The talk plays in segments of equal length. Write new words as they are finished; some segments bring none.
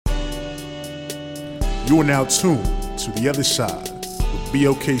You are now tuned to the other side with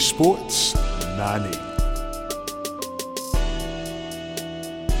BOK Sports 98.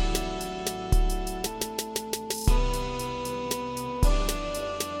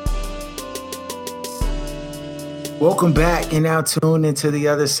 Welcome back. You're now tuned into the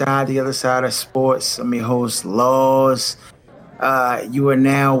other side of sports. I'm your host, Laws. You are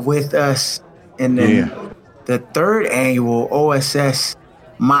now with us in the third annual OSS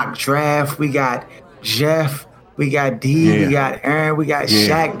mock draft. We got Jeff, we got D, we got Aaron, we got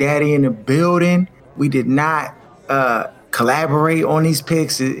Shaq Daddy in the building. We did not collaborate on these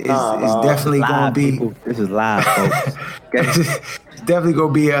picks. It's definitely going to be. People. This is live, folks. It's definitely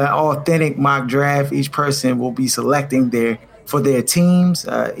going to be an authentic mock draft. Each person will be selecting for their teams.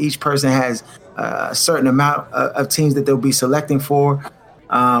 Each person has a certain amount of teams that they'll be selecting for.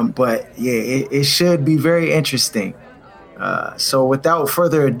 But yeah, it should be very interesting. So without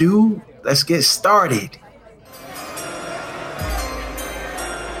further ado, let's get started.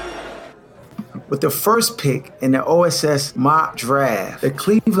 With the first pick in the OSS mock draft, the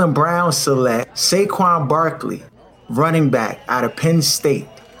Cleveland Browns select Saquon Barkley, running back out of Penn State.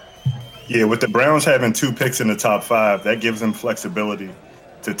 Yeah, with the Browns having 2 picks in the top 5, that gives them flexibility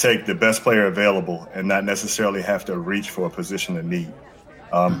to take the best player available and not necessarily have to reach for a position of need.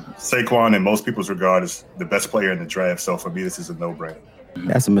 Saquon, in most people's regard, is the best player in the draft, so for me, this is a no-brainer.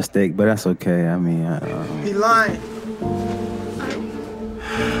 That's a mistake, but that's okay. I mean, he lying.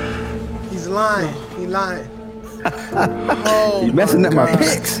 He's lying. He lying. Oh, you're messing up my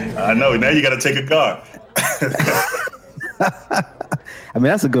picks. I know. Now you got to take a guard. I mean,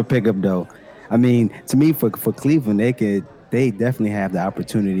 that's a good pickup, though. I mean, to me, for Cleveland, they definitely have the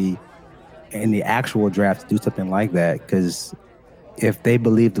opportunity in the actual draft to do something like that. Because if they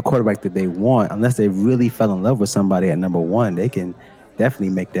believe the quarterback that they want, unless they really fell in love with somebody at number 1, they can definitely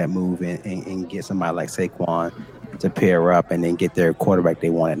make that move and get somebody like Saquon to pair up and then get their quarterback they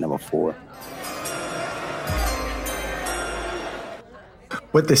want at number 4.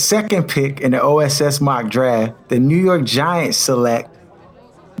 With the second pick in the OSS mock draft, the New York Giants select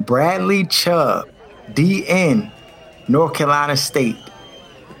Bradley Chubb, DN, North Carolina State.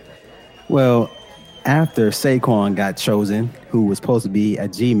 Well, after Saquon got chosen, who was supposed to be a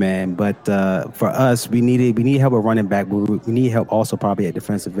G-man, but for us, we need help at running back. We need help also probably at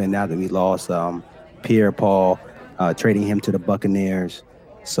defensive end now that we lost Pierre-Paul, trading him to the Buccaneers.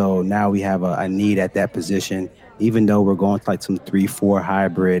 So now we have a need at that position. Even though we're going to like some 3-4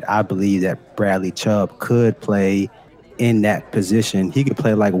 hybrid, I believe that Bradley Chubb could play in that position. He could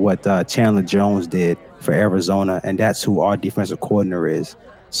play like what Chandler Jones did for Arizona, and that's who our defensive coordinator is.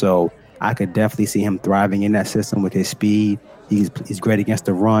 So I could definitely see him thriving in that system with his speed. He's great against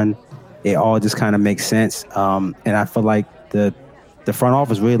the run. It all just kind of makes sense. And I feel like the front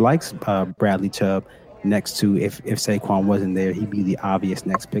office really likes Bradley Chubb. Next to if Saquon wasn't there, he'd be the obvious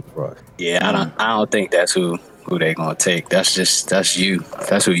next pick for us. Yeah, I don't think that's who they're gonna take. That's you.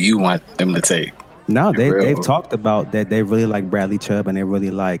 That's who you want them to take. No, they've talked about that. They really like Bradley Chubb and they really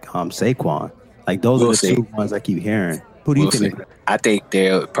like Saquon. Like those are the 2 ones I keep hearring. Who do you think? I think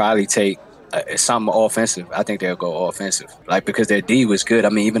they'll probably take something offensive. I think they'll go offensive, like because their D was good. I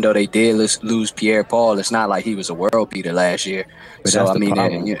mean, even though they did lose Pierre-Paul, it's not like he was a world beater last year. But so I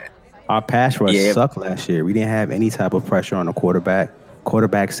mean, our pass rush sucked last year. We didn't have any type of pressure on the quarterback.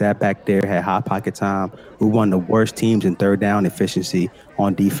 Quarterback sat back there, had hot pocket time. We won the worst teams in third down efficiency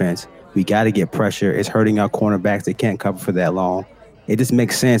on defense. We got to get pressure. It's hurting our cornerbacks. They can't cover for that long. It just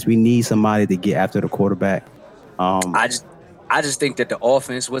makes sense. We need somebody to get after the quarterback. I just think that the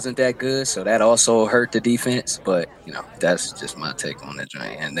offense wasn't that good, so that also hurt the defense. But, that's just my take on the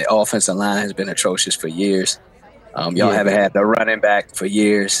joint. And the offensive line has been atrocious for years. Y'all haven't had the running back for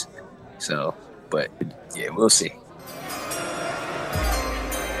years. So, but, yeah, we'll see.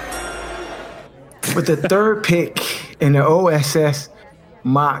 With the third pick in the OSS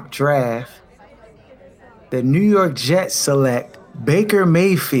mock draft, the New York Jets select Baker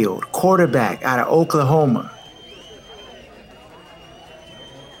Mayfield, quarterback out of Oklahoma.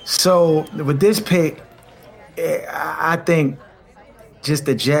 So with this pick, I think just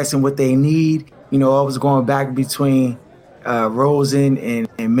the Jets and what they need, I was going back between Rosen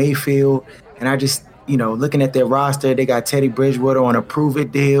and Mayfield, and I just, looking at their roster, they got Teddy Bridgewater on a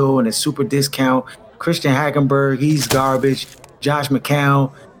prove-it deal and a super discount. Christian Hackenberg, he's garbage. Josh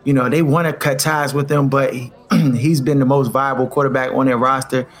McCown, they want to cut ties with him, but he's been the most viable quarterback on their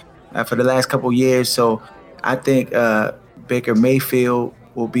roster for the last couple years. So I think Baker Mayfield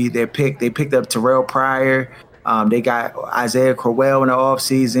will be their pick. They picked up Terrell Pryor. They got Isaiah Crowell in the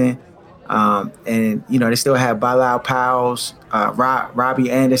offseason. And, they still have Bilal Powell,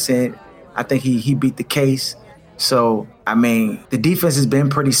 Robbie Anderson, I think he beat the case. So, I mean, the defense has been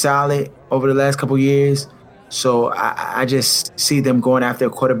pretty solid over the last couple years. So I just see them going after a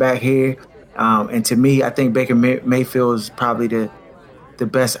quarterback here. And to me, I think Baker Mayfield is probably the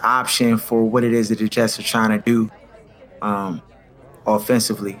best option for what it is that the Jets are trying to do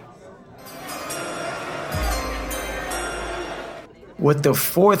offensively. With the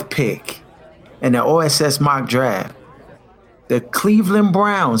 4th pick in the OSS mock draft, the Cleveland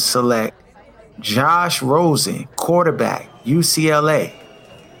Browns select Josh Rosen, quarterback, UCLA.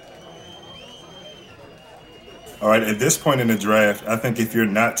 All right, at this point in the draft, I think if you're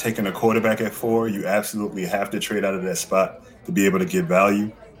not taking a quarterback at 4, you absolutely have to trade out of that spot to be able to get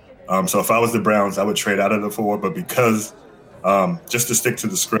value. So if I was the Browns, I would trade out of the 4, but because, just to stick to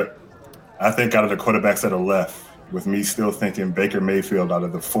the script, I think out of the quarterbacks that are left, with me still thinking Baker Mayfield out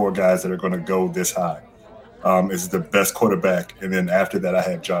of the 4 guys that are going to go this high, is the best quarterback. And then after that, I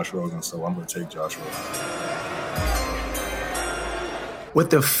have Josh Rosen, so I'm going to take Josh Rosen. With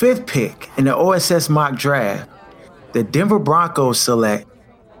the 5th pick in the OSS mock draft, the Denver Broncos select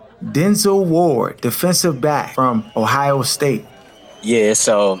Denzel Ward, defensive back from Ohio State. Yeah,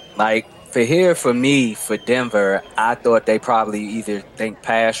 so for me, for Denver, I thought they probably either think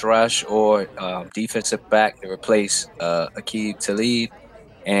pass rush or defensive back to replace Aqib Talib.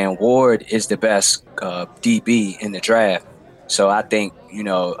 And Ward is the best DB in the draft. So I think,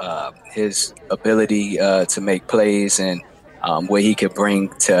 his ability to make plays and what he could bring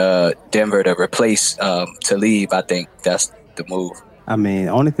to Denver to replace Talib, I think that's the move. I mean,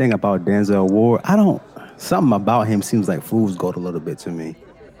 the only thing about Denzel Ward, something about him seems like fool's gold a little bit to me.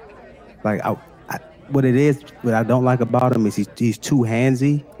 Like, what I don't like about him is he's too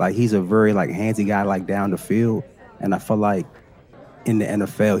handsy. Like, he's a very, handsy guy, down the field. And I feel like in the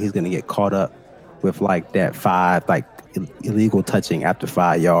NFL, he's going to get caught up with, that 5, illegal touching after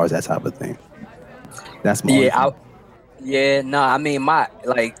 5 yards, that type of thing. That's my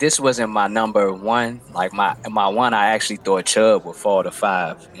this wasn't my number 1. My 1, I actually thought Chubb would fall to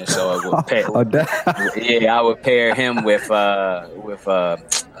 5, and so I would pair. I would pair him with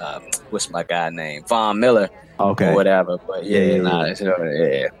what's my guy name, Von Miller, or whatever. But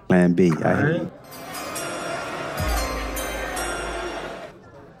Plan B. I hear you.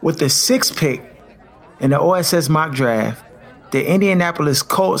 With the 6th pick in the OSS mock draft, the Indianapolis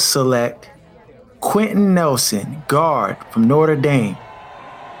Colts select Quentin Nelson, guard from Notre Dame.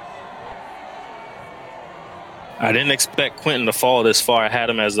 I didn't expect Quentin to fall this far. I had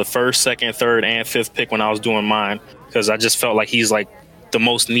him as the 1st, 2nd, 3rd, and 5th pick when I was doing mine because I just felt like he's the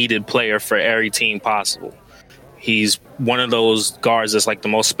most needed player for every team possible. He's one of those guards that's the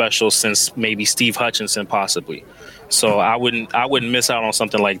most special since maybe Steve Hutchinson possibly. So I wouldn't miss out on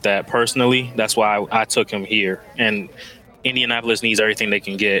something like that personally. That's why I took him here. And Indianapolis needs everything they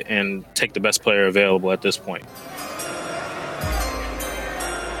can get and take the best player available at this point.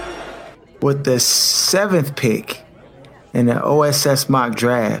 With the 7th pick in the OSS mock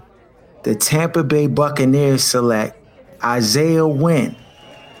draft, the Tampa Bay Buccaneers select Isaiah Wynn,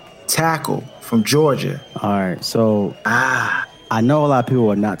 tackle from Georgia. All right, so I know a lot of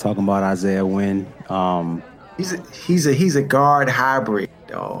people are not talking about Isaiah Wynn. He's a guard hybrid,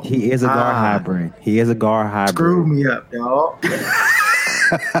 dog. He is a guard hybrid. Screw me up, dog.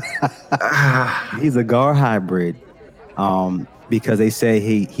 He's a guard hybrid. Because they say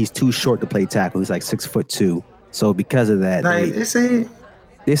he's too short to play tackle. He's 6'2". So because of that, they say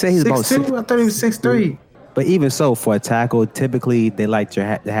he's 6'2". about 6'2". I thought he was 6'3". But even so, for a tackle, typically they like to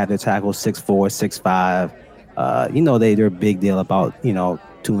have their tackle 6'4", 6'5". They're a big deal about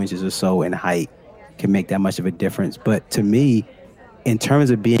 2 inches or so in height can make that much of a difference. But to me, in terms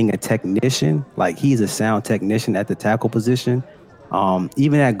of being a technician, he's a sound technician at the tackle position.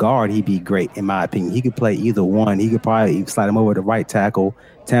 Even at guard, he'd be great, in my opinion. He could play either one. He could probably slide him over to right tackle.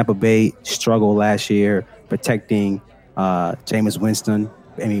 Tampa Bay struggled last year protecting Jameis Winston.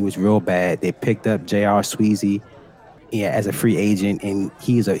 He was real bad. They picked up J.R. Sweezy as a free agent, and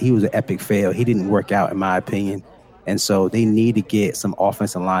he was an epic fail. He didn't work out, in my opinion. And so they need to get some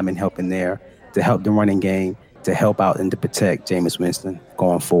offensive linemen help in there to help the running game, to help out and to protect Jameis Winston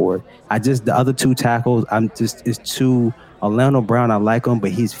going forward. The other 2 tackles, it's too... Orlando Brown, I like him, but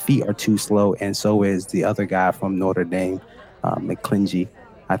his feet are too slow, and so is the other guy from Notre Dame, McClinchy.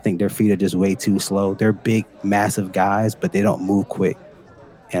 I think their feet are just way too slow. They're big, massive guys, but they don't move quick,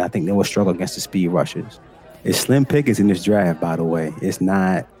 and I think they will struggle against the speed rushers. It's slim pickings in this draft, by the way. It's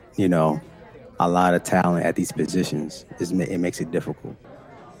not, a lot of talent at these positions. It makes it difficult.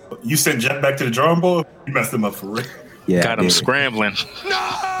 You sent Jet back to the drawing board? You messed him up for real. Yeah, got him scrambling.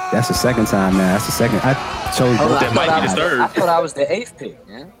 That's the second time now. That's the second. I chose that might be the 3rd. I thought I was the 8th pick,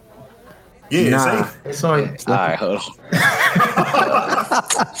 man. Nah, safe. it's on. All right, hold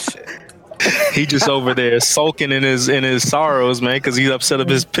on. Shit. He just over there sulking in his sorrows, man, because he's upset of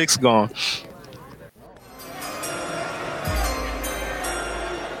his picks gone.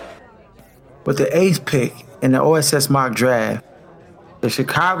 With the 8th pick in the OSS mock draft, the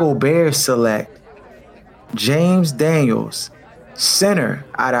Chicago Bears select James Daniels, center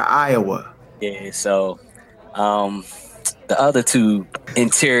out of Iowa. Yeah, so the other two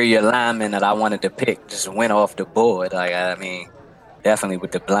interior linemen that I wanted to pick just went off the board. Like, I mean, definitely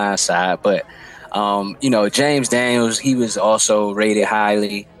with the blind side. But, James Daniels, he was also rated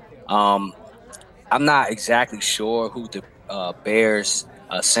highly. I'm not exactly sure who the Bears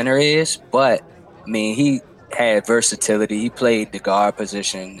center is, but, I mean, he had versatility. He played the guard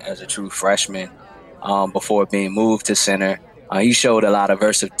position as a true freshman before being moved to center. He showed a lot of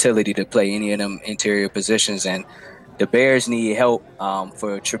versatility to play any of them interior positions, and the Bears need help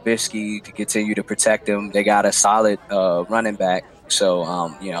for Trubisky to continue to protect him. They got a solid running back, so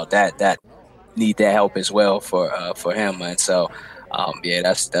that need that help as well for him. And so,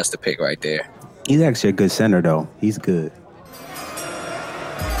 that's the pick right there. He's actually a good center, though. He's good.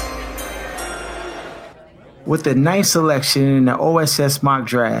 With the 9th selection in the OSS mock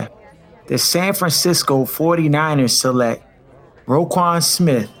draft, the San Francisco 49ers select Roquan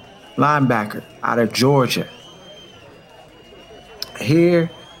Smith, linebacker out of Georgia. Here,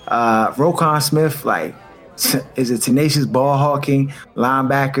 Roquan Smith, is a tenacious ball hawking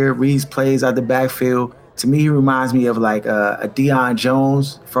linebacker, reads plays out the backfield. To me, he reminds me of a Deion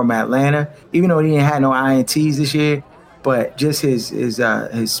Jones from Atlanta, even though he didn't have no INTs this year. But just his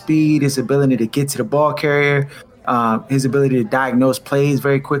speed, his ability to get to the ball carrier, his ability to diagnose plays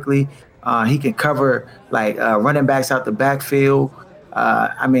very quickly. He can cover running backs out the backfield.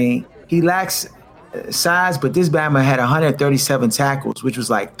 He lacks size, but this Bama had 137 tackles, which was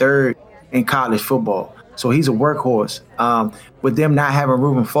 3rd in college football. So he's a workhorse. With them not having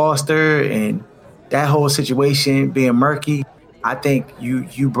Reuben Foster and that whole situation being murky, I think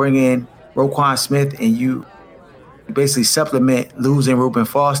you bring in Roquan Smith and you basically supplement losing Reuben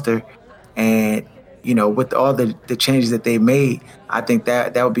Foster, and with all the changes that they made, I think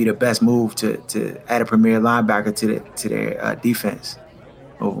that would be the best move to add a premier linebacker to their defense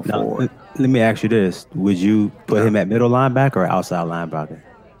moving forward. Let me ask you this: would you put him at middle linebacker or outside linebacker?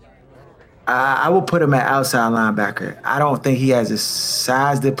 I would put him at outside linebacker. I don't think he has the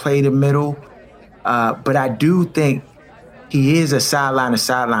size to play the middle, but I do think he is a sideline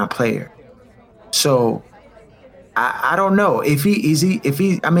player. So I don't know if he's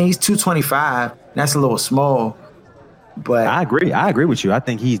 225. That's a little small, but I agree with you. I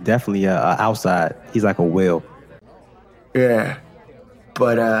think he's definitely outside. He's like a whale. Yeah,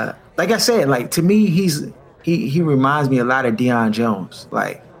 but like I said, to me, he reminds me a lot of Deion Jones.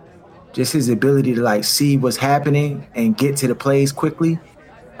 Just his ability to see what's happening and get to the plays quickly.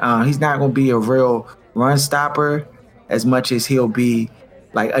 He's not going to be a real run stopper as much as he'll be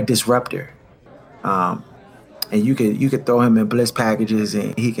a disruptor. And you could throw him in blitz packages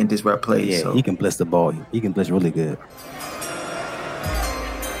and he can disrupt plays. Yeah, so. He can blitz the ball. He can blitz really good.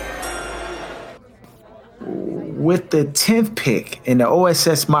 With the 10th pick in the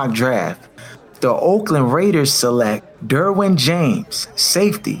OSS mock draft, the Oakland Raiders select Derwin James,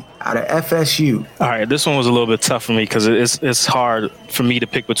 safety out of FSU. All right, this one was a little bit tough for me because it's hard for me to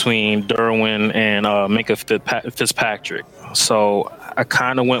pick between Derwin and Minkah Fitzpatrick. So I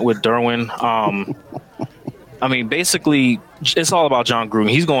kind of went with Derwin. Basically, it's all about John Gruden.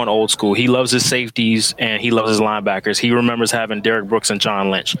 He's going old school. He loves his safeties and he loves his linebackers. He remembers having Derek Brooks and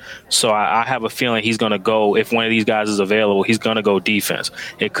John Lynch. So I have a feeling he's going to go, if one of these guys is available, he's going to go defense.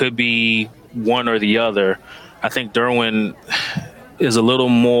 It could be one or the other. I think Derwin is a little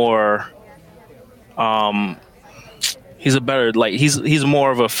more he's a better he's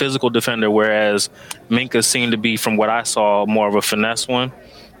more of a physical defender, whereas Minkah seemed to be, from what I saw, more of a finesse one.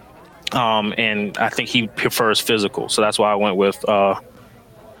 And I think he prefers physical, so that's why I went with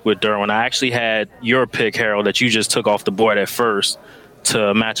Derwin. I actually had your pick, Harold, that you just took off the board at first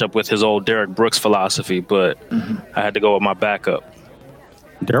to match up with his old Derek Brooks philosophy, but I had to go with my backup.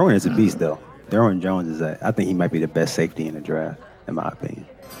 Derwin is a beast, though. Derwin Jones I think he might be the best safety in the draft, in my opinion.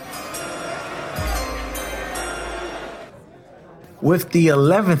 With the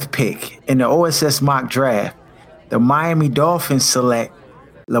 11th pick in the OSS mock draft, the Miami Dolphins select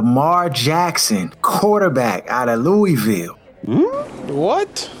Lamar Jackson, quarterback out of Louisville.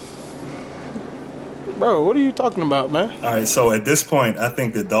 What? Bro, what are you talking about, man? All right, so at this point, I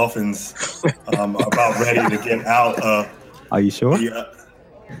think the Dolphins are about ready to get out of... Are you sure?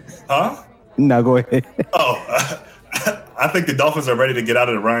 Huh? No, go ahead. I I think the Dolphins are ready to get out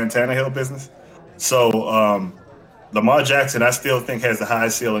of the Ryan Tannehill business. So Lamar Jackson, I still think has the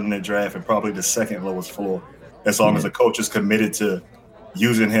highest ceiling in the draft and probably the second lowest floor, as long as the coach is committed to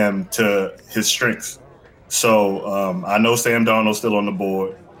using him to his strengths. So I know Sam Darnold's still on the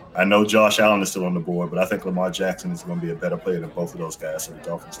board. I know Josh Allen is still on the board, but I think Lamar Jackson is going to be a better player than both of those guys. So the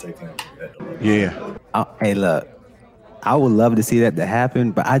Dolphins take him at 11. Yeah. Hey, look, I would love to see that to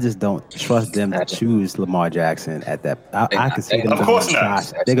happen, but I just don't trust them to choose Lamar Jackson at that. I can see them. Of course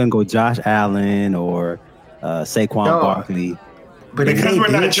not. They're going to go Josh Allen or Saquon Barkley. But because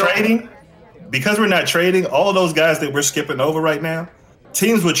we're not trading, all of those guys that we're skipping over right now,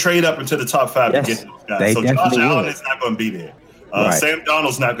 teams would trade up into the top 5 to get those guys. So Josh Allen is not going to be there. Right. Sam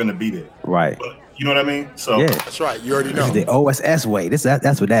Darnold's not going to be there. Right. But you know what I mean? So That's right. You already know. This is the OSS way.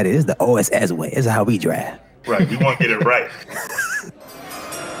 That's what that is. It's the OSS way. This is how we draft. Right. We want to get it right.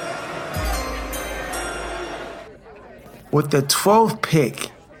 With the 12th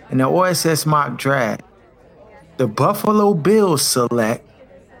pick in the OSS mock draft, the Buffalo Bills select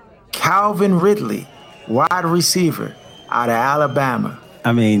Calvin Ridley, wide receiver out of Alabama.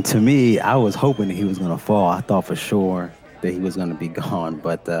 I mean, to me, I was hoping that he was going to fall. I thought for sure that he was going to be gone.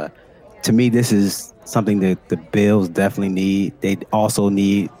 But to me, this is something that the Bills definitely need. They also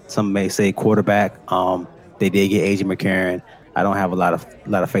need, some may say, quarterback. They did get A.J. McCarron. I don't have a lot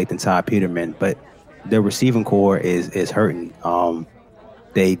of faith in Todd Peterman, but their receiving core is hurting.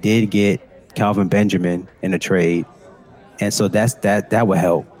 They did get Calvin Benjamin in a trade, and so that would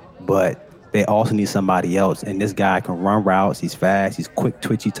help. But they also need somebody else, and this guy can run routes. He's fast. He's quick,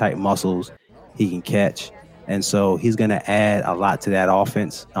 twitchy type muscles. He can catch, and so he's going to add a lot to that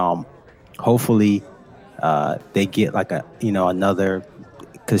offense. Hopefully, they get like another,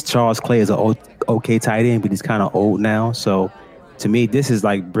 because Charles Clay is an okay tight end, but he's kind of old now. So to me, this is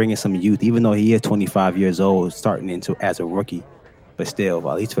like bringing some youth, even though he is 25 years old, starting into as a rookie. But still,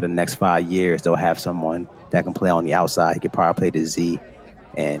 at least for the next 5 years, they'll have someone that can play on the outside. He could probably play the Z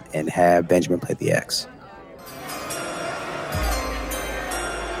and have Benjamin play the X.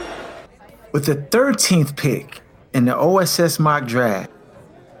 With the 13th pick in the OSS mock draft,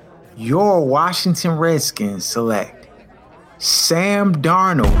 your Washington Redskins select Sam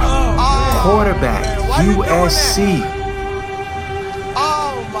Darnold, quarterback, USC.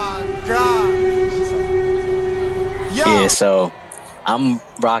 Oh my God. Yeah, so I'm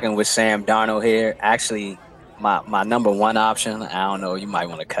rocking with Sam Darnold here. Actually, my number one option, I don't know, you might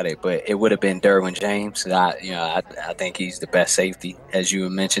want to cut it, but it would have been Derwin James. I think he's the best safety, as you were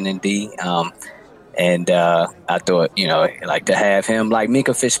mentioning, D. And I thought, like to have him, like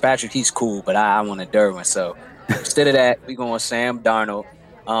Minka Fitzpatrick, he's cool, but I wanted Derwin. So instead of that, we going Sam Darnold.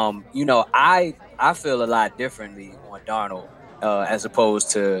 I feel a lot differently on Darnold as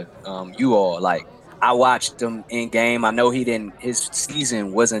opposed to you all. Like, I watched him in game. I know his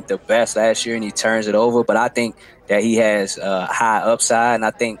season wasn't the best last year and he turns it over, but I think that he has high upside. And I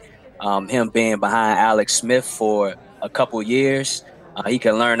think him being behind Alex Smith for a couple years, he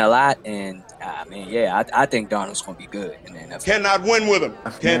can learn a lot. And I think Darnold's going to be good in the NFL. Cannot win with him.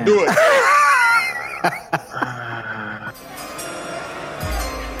 Can't do it.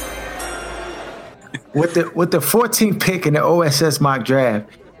 With the 14th pick in the OSS mock draft,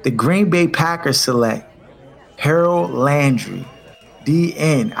 the Green Bay Packers select Harold Landry,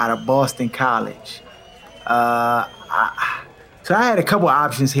 DN out of Boston College. So I had a couple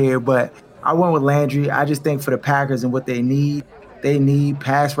options here, but I went with Landry. I just think for the Packers and what they need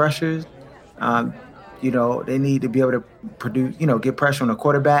pass rushers. They need to be able to produce, get pressure on the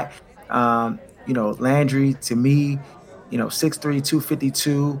quarterback. Landry, to me, 6'3",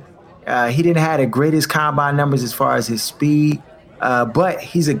 252. He didn't have the greatest combine numbers as far as his speed, but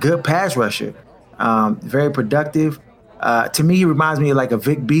he's a good pass rusher. Very productive. To me, he reminds me of like a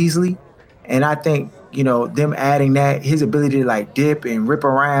Vic Beasley. And I think, them adding that, his ability to like dip and rip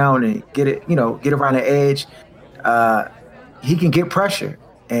around and get around the edge, he can get pressure.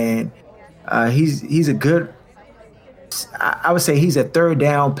 And he's a good, I would say he's a third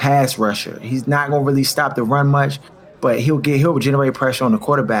down pass rusher. He's not going to really stop the run much, but he'll generate pressure on the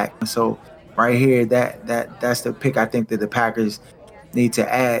quarterback. And so right here, that's the pick I think that the Packers need to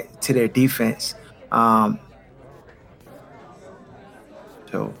add to their defense. So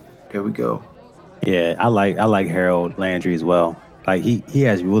there we go. Yeah, I like Harold Landry as well. Like he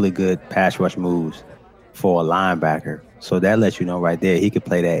has really good pass rush moves for a linebacker. So that lets you know right there he could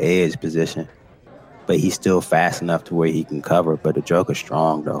play that edge position. But he's still fast enough to where he can cover. But the Joker's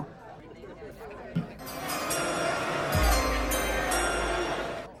strong though.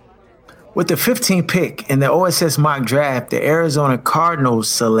 With the 15th pick in the OSS mock draft, the Arizona Cardinals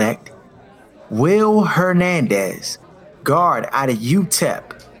select Will Hernandez, guard out of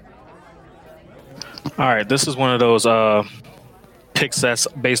UTEP. All right, this is one of those picks that's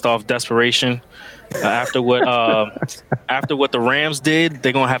based off desperation. After what the Rams did,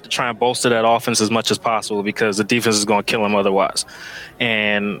 they're gonna have to try and bolster that offense as much as possible because the defense is gonna kill them otherwise.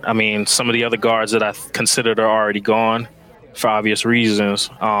 And I mean, some of the other guards that I considered are already gone for obvious reasons.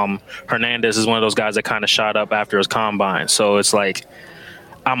 Hernandez is one of those guys that kind of shot up after his combine, so it's like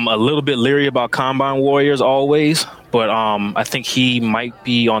I'm a little bit leery about combine warriors always, but I think he might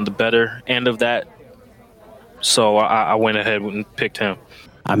be on the better end of that. So I went ahead and picked him.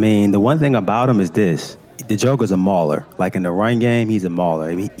 I mean, the one thing about him is this. The Joker's a mauler. Like in the run game, he's a mauler.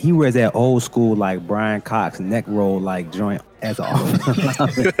 I mean, he wears that old school, like Brian Cox neck roll, like joint as an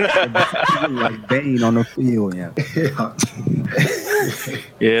like Bane on the field. Yeah.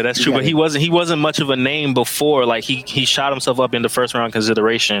 Yeah, that's true. But he wasn't much of a name before. Like he shot himself up in the first round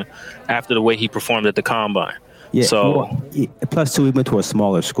consideration after the way he performed at the combine. Yeah. So plus two, he went to a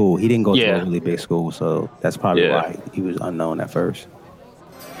smaller school. He didn't go to a really big school, so that's probably why he was unknown at first.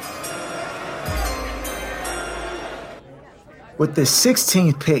 With the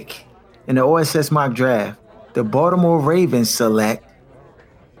 16th pick in the OSS mock draft, the Baltimore Ravens select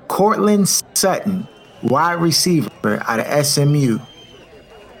Cortland Sutton, wide receiver out of SMU.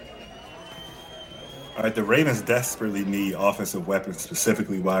 All right, the Ravens desperately need offensive weapons,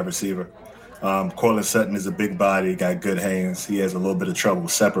 specifically wide receiver. Cortland Sutton is a big body, got good hands. He has a little bit of trouble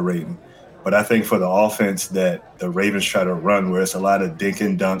separating. But I think for the offense that the Ravens try to run, where it's a lot of dink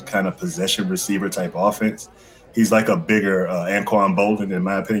and dunk kind of possession receiver type offense, he's like a bigger Anquan Bolden, in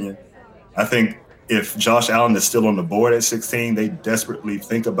my opinion. I think if Josh Allen is still on the board at 16, they desperately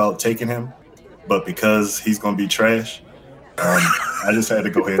think about taking him. But because he's going to be trash, I just had to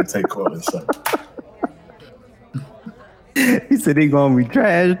go ahead and take Cortland Sutton. He said he's going to be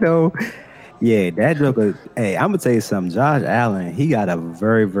trash, though. Yeah, that Joker. Hey, I'm going to tell you something. Josh Allen, he got a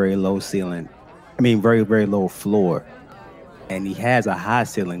very, very low ceiling. I mean, very, very low floor. And he has a high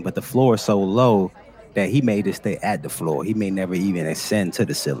ceiling, but the floor is so low that he may just stay at the floor. He may never even ascend to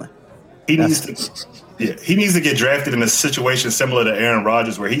the ceiling. He needs to get drafted in a situation similar to Aaron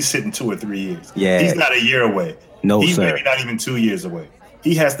Rodgers where he's sitting 2 or 3 years. Yeah. He's not a year away. He's sir. maybe not even 2 years away.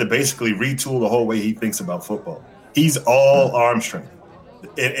 He has to basically retool the whole way he thinks about football. He's all arm strength.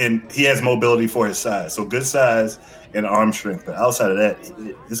 And he has mobility for his size. So good size and arm strength. But outside of that,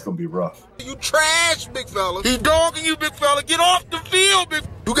 it's going to be rough. You trash, big fella. He dogging you, big fella. Get off the field, big.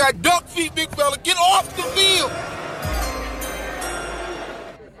 You got duck feet, big fella. Get off the field.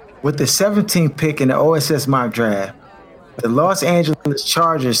 With the 17th pick in the OSS mock draft, the Los Angeles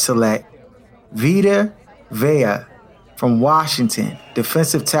Chargers select Vita Vea from Washington,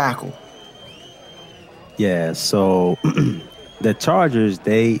 defensive tackle. Yeah, so the Chargers,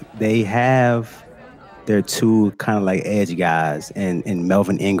 they have their two kind of like edge guys in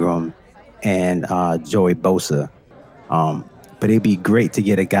Melvin Ingram and Joey Bosa. But it'd be great to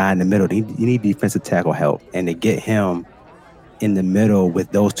get a guy in the middle. You need defensive tackle help. And to get him in the middle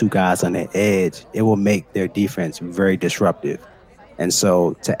with those two guys on the edge, it will make their defense very disruptive. And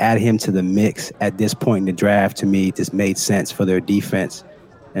so to add him to the mix at this point in the draft, to me, just made sense for their defense.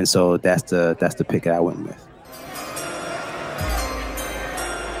 And so that's the pick I went with.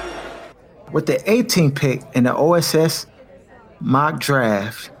 With the 18th pick in the OSS mock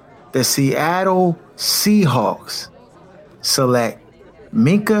draft, the Seattle Seahawks select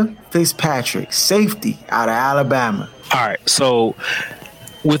Minkah Fitzpatrick, safety out of Alabama. All right, so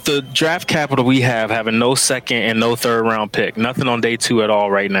with the draft capital we have, having no second and no third round pick, nothing on day 2 at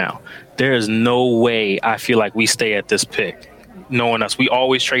all right now, there is no way I feel like we stay at this pick. Knowing us, we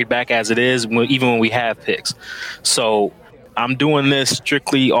always trade back as it is, even when we have picks. So I'm doing this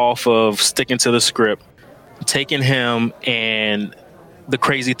strictly off of sticking to the script, taking him, and the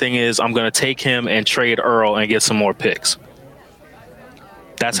crazy thing is I'm going to take him and trade Earl and get some more picks.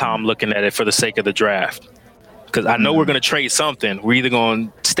 That's how I'm looking at it for the sake of the draft. Because I know we're going to trade something. We're either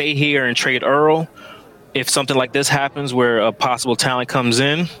going to stay here and trade Earl. If something like this happens where a possible talent comes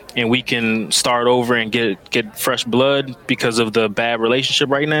in and we can start over and get fresh blood because of the bad relationship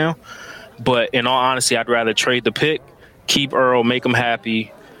right now. But in all honesty, I'd rather trade the pick, keep Earl, make him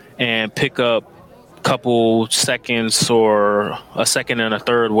happy, and pick up a couple seconds or a second and a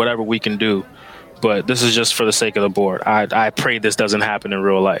third, whatever we can do. But this is just for the sake of the board. I pray this doesn't happen in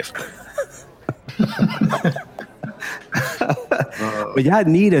real life. But y'all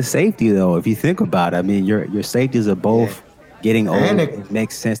need a safety, though, if you think about it. I mean, your safeties are both getting old. It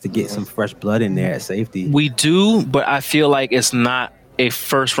makes sense to get some fresh blood in there at safety. We do, but I feel like it's not a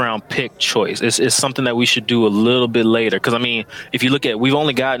first round pick choice. It's something that we should do a little bit later. Because I mean, if you look at, we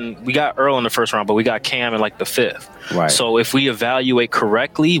got Earl in the first round, but we got Cam in like the 5th. Right. So if we evaluate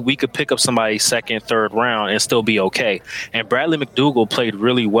correctly, we could pick up somebody second, third round and still be okay. And Bradley McDougald played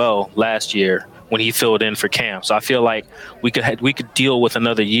really well last year when he filled in for Cam. So I feel like we could deal with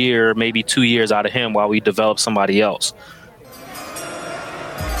another year, maybe 2 years out of him while we develop somebody else.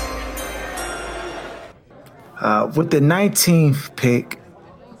 With the 19th pick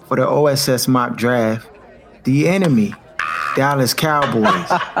for the OSS mock draft, the enemy, Dallas Cowboys,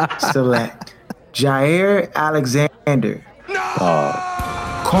 select Jair Alexander,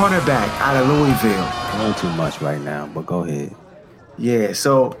 cornerback out of Louisville. A little too much right now, but go ahead. Yeah,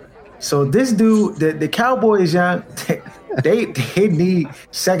 so this dude, the Cowboys, young, they need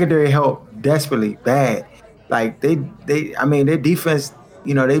secondary help desperately bad. Like their defense,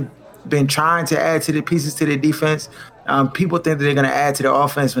 they've been trying to add to the pieces to their defense. People think that they're going to add to the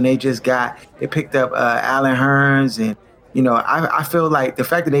offense when they picked up Allen Hurns. And, I feel like the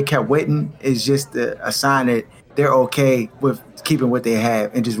fact that they kept Witten is just a sign that they're okay with keeping what they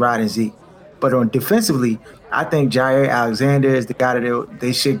have and just riding Zeke. But on defensively, I think Jair Alexander is the guy that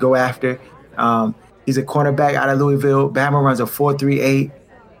they should go after. He's a cornerback out of Louisville. Bama runs a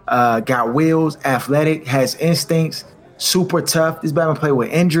 4.38. Got wheels, athletic, has instincts, super tough. This Bama played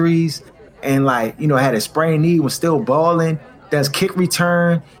with injuries and had a sprained knee, was still balling, does kick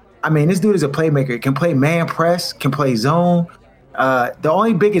return. I mean, this dude is a playmaker. Can play man press, can play zone. The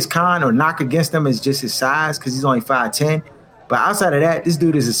only biggest con or knock against him is just his size because he's only 5'10". But outside of that, this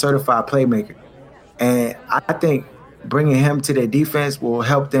dude is a certified playmaker. And I think bringing him to their defense will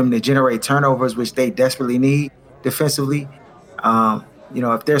help them to generate turnovers, which they desperately need defensively.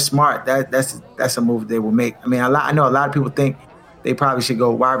 If they're smart, that's a move they will make. I mean, I know a lot of people think they probably should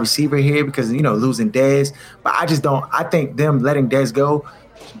go wide receiver here because, losing Dez. But I just don't. I think them letting Dez go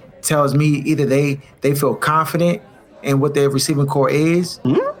tells me either they feel confident in what their receiving core is.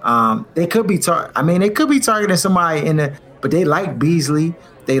 Mm-hmm. They could be targeting somebody but they like Beasley.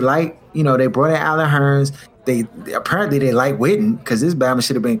 They like, they brought in Allen Hurns. They like Witten because this Bama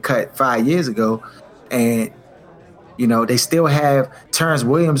should have been cut 5 years ago. And, they still have Terrence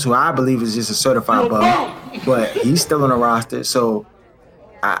Williams, who I believe is just a certified bum, but he's still on the roster. So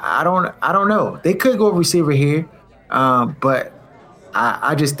I don't know. They could go receiver here, but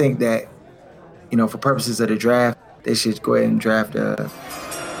I just think that, for purposes of the draft, they should go ahead and draft.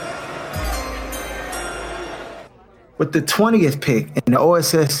 With the 20th pick in the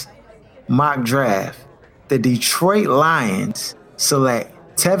OSS mock draft, the Detroit Lions select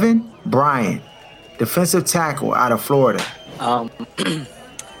Tevin Bryan, defensive tackle out of Florida.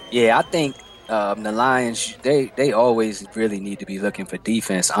 Yeah, I think the Lions, they always really need to be looking for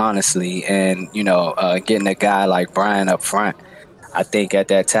defense, honestly. And, getting a guy like Bryan up front, I think at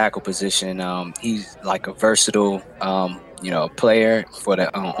that tackle position, he's like a versatile, player for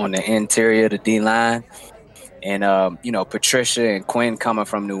on the interior of the D-line. And, Patricia and Quinn coming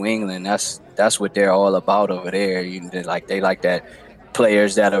from New England, that's what they're all about over there. They like that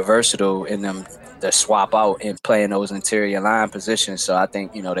players that are versatile in them that swap out and play in those interior line positions. So I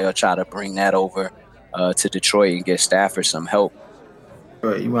think, they'll try to bring that over to Detroit and get Stafford some help.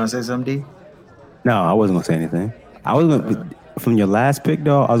 You want to say something, D? No, I wasn't going to say anything. From your last pick,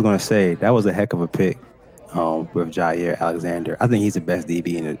 though, I was going to say that was a heck of a pick with Jair Alexander. I think he's the best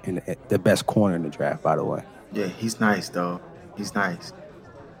DB in the best corner in the draft, by the way. Yeah, he's nice, though. He's nice.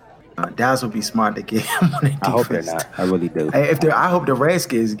 Dallas would be smart to get him on the defense. I hope they're not. I really do. I hope the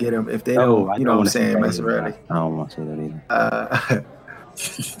Redskins get him. If they don't, what I'm saying, mess around. I don't want to say that either.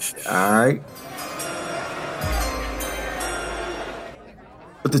 All right.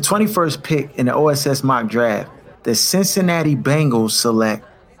 With the 21st pick in the OSS mock draft, the Cincinnati Bengals select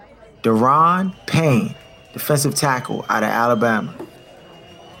Daron Payne, defensive tackle out of Alabama.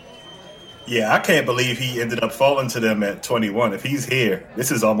 Yeah, I can't believe he ended up falling to them at 21. If he's here,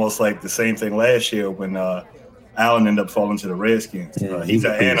 this is almost like the same thing last year when Allen ended up falling to the Redskins. Yeah, he's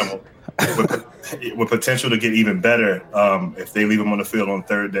an animal with potential to get even better if they leave him on the field on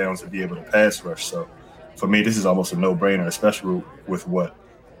third downs to be able to pass rush. So for me, this is almost a no-brainer, especially with what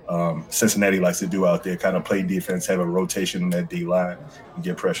Cincinnati likes to do out there, kind of play defense, have a rotation in that D-line, and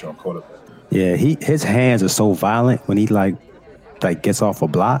get pressure on quarterback. Yeah, his hands are so violent when he like gets off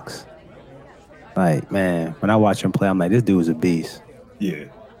of blocks. Like, man, when I watch him play, I'm like, this dude's a beast. Yeah.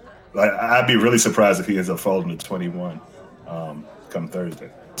 I'd be really surprised if he ends up falling to 21 come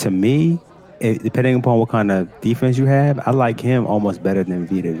Thursday. To me, depending upon what kind of defense you have, I like him almost better than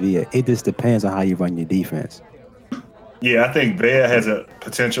Vita Vea. It just depends on how you run your defense. Yeah, I think Vea has a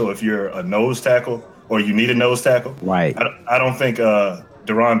potential if you're a nose tackle or you need a nose tackle. Right. I don't think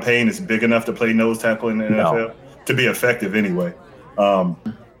Daron Payne is big enough to play nose tackle in the NFL to be effective anyway.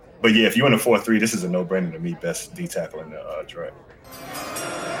 But yeah, if you're in a 4-3, this is a no-brainer to me. Best D tackle in the draft.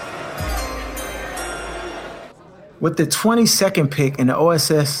 With the 22nd pick in the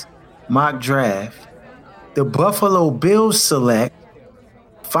OSS mock draft, the Buffalo Bills select,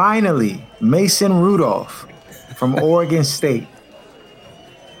 finally, Mason Rudolph from Oregon State.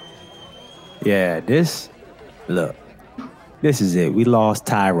 Yeah, this is it. We lost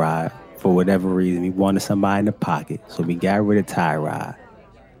Tyrod for whatever reason. We wanted somebody in the pocket, so we got rid of Tyrod.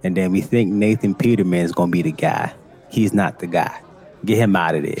 And then we think Nathan Peterman is going to be the guy. He's not the guy. Get him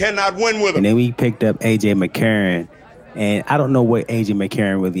out of there. Cannot win with him. And then we picked up A.J. McCarron. And I don't know what A.J.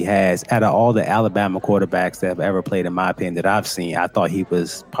 McCarron really has. Out of all the Alabama quarterbacks that have ever played, in my opinion, that I've seen, I thought he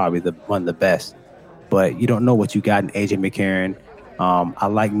was probably one of the best. But you don't know what you got in A.J. McCarron. I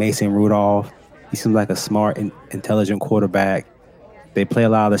like Mason Rudolph. He seems like a smart and intelligent quarterback. They play a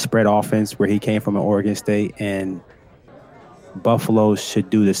lot of the spread offense where he came from in Oregon State. And Buffalo should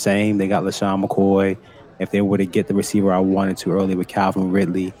do the same. They got LaShawn McCoy. If they were to get the receiver I wanted to early with Calvin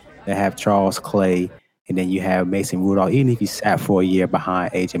Ridley, they have Charles Clay, and then you have Mason Rudolph. Even if he sat for a year behind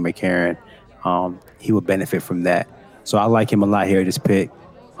A.J. McCarron, he would benefit from that. So I like him a lot here at this pick,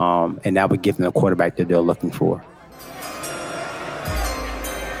 and that would give them the quarterback that they're looking for.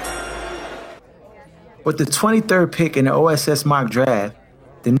 With the 23rd pick in the OSS mock draft,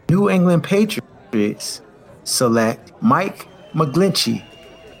 the New England Patriots select Mike McGlinchey,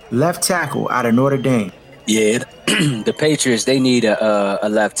 left tackle out of Notre Dame. Yeah, the Patriots, they need a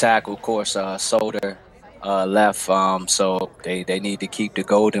left tackle. Of course, Solder left, so they need to keep the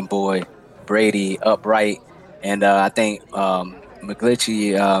golden boy Brady upright. And I think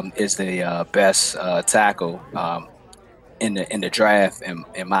McGlinchey is the best tackle in the draft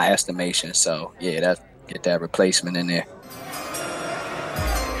in my estimation. So yeah, get that replacement in there.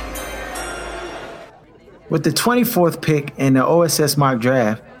 With the 24th pick in the OSS mock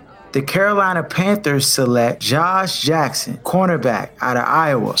draft, the Carolina Panthers select Josh Jackson, cornerback out of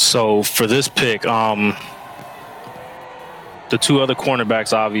Iowa. So for this pick, the two other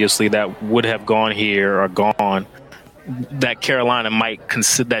cornerbacks, obviously, that would have gone here are gone. That Carolina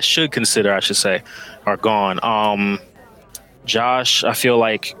should consider, are gone. Josh, I feel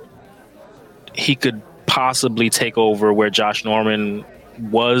like he could possibly take over where Josh Norman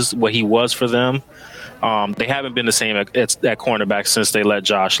was, what he was for them. They haven't been the same at cornerback since they let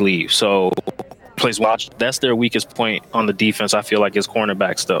Josh leave. So that's their weakest point on the defense, I feel like, is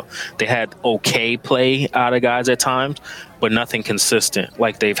cornerbacks, though. They had okay play out of guys at times, but nothing consistent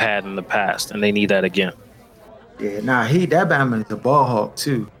like they've had in the past, and they need that again. Yeah, that Batman is a ball hawk,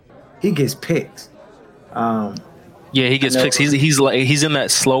 too. He gets picks. Yeah, he gets picks. He's in that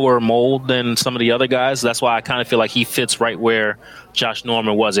slower mold than some of the other guys. That's why I kind of feel like he fits right where Josh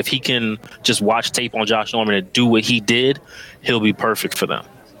Norman was. If he can just watch tape on Josh Norman and do what he did, he'll be perfect for them.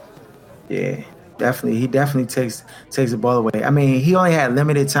 Yeah, definitely. He definitely takes the ball away. I mean, he only had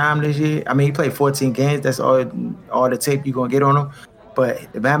limited time this year. I mean, he played 14 games. That's all the tape you're gonna get on him.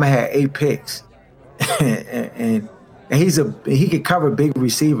 But the Bama had 8 picks, and he could cover big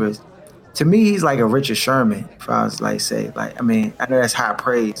receivers. To me, he's like a Richard Sherman, if I was I mean, I know that's high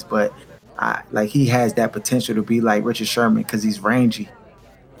praise, but he has that potential to be like Richard Sherman because he's rangy.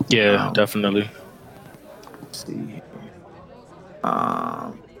 Yeah, definitely. Let's see here.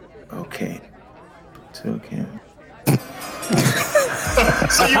 Okay. Took him.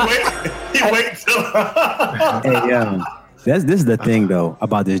 So you wait till. This is the thing though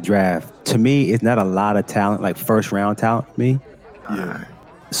about this draft. To me, it's not a lot of talent, like first round talent. To me, Yeah.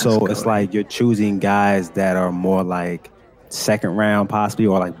 So it's like you're choosing guys that are more like second round possibly,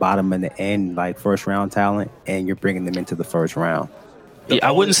 or like bottom in the end, like first round talent, and you're bringing them into the first round. Yeah,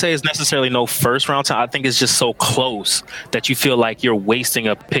 I wouldn't say it's necessarily no first round talent. I think it's just so close that you feel like you're wasting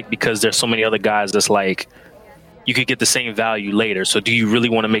a pick because there's so many other guys that's like you could get the same value later. So do you really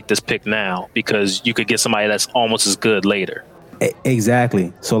want to make this pick now because you could get somebody that's almost as good later?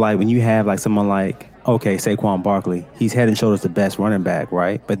 Exactly. So like when you have like someone like, okay, Saquon Barkley, he's head and shoulders the best running back,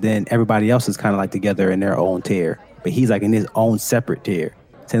 right? But then everybody else is kind of like together in their own tier. But he's like in his own separate tier.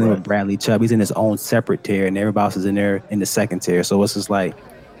 Same thing with Bradley Chubb. He's in his own separate tier, and everybody else is in there in the second tier. So it's just like,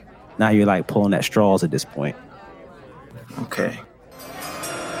 now you're like pulling at straws at this point. Okay.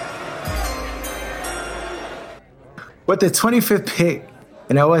 With the 25th pick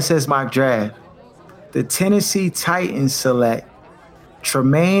in the OSS mock draft, the Tennessee Titans select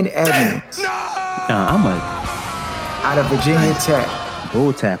Tremaine Edmonds. I'm out of Virginia Tech.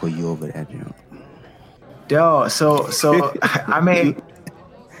 Bull tackle you over that, Joe. Dog, so I mean,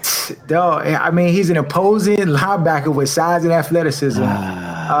 Dog, I mean, he's an opposing linebacker with size and athleticism,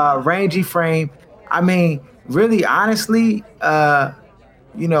 rangy frame. I mean, really, honestly,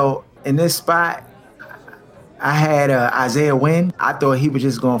 in this spot, I had Isaiah Wynn. I thought he was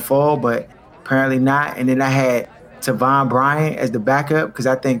just going to fall, but apparently not. And then I had Tavon Bryant as the backup because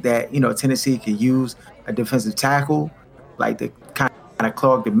I think that, Tennessee could use a defensive tackle, like to kind of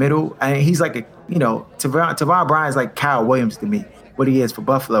clog the middle. I mean, he's like Tavon Bryant's like Kyle Williams to me, what he is for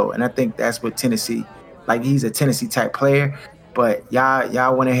Buffalo. And I think that's what Tennessee, like he's a Tennessee type player. But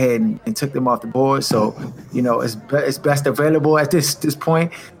y'all went ahead and took them off the board. So, it's best available at this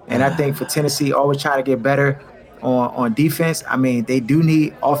point. And I think for Tennessee, always trying to get better on defense. I mean, they do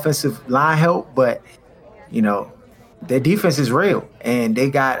need offensive line help, but, their defense is real. And they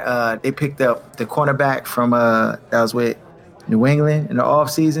picked up the cornerback from that was with New England in the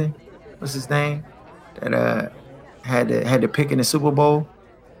offseason. What's his name? That had the pick in the Super Bowl.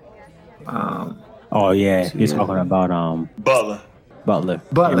 Oh yeah, you're talking about Butler. Yeah,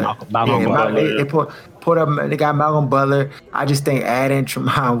 Malcolm Butler. They got Malcolm Butler. I just think adding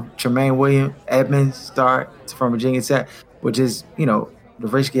Tremaine Williams Edmonds start from Virginia Tech, which is the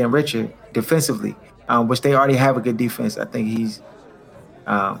rich getting richer defensively, which they already have a good defense. I think he's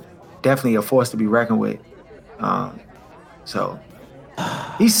definitely a force to be reckoned with. So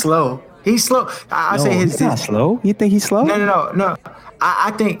he's slow. He's not slow. You think he's slow? No.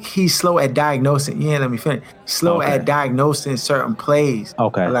 I think he's slow at diagnosing. Yeah, let me finish. At diagnosing certain plays.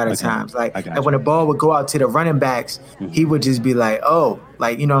 Okay. A lot of times, like when the ball would go out to the running backs, he would just be like, "Oh,"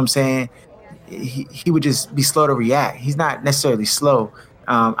 like you know what I'm saying. He would just be slow to react. He's not necessarily slow.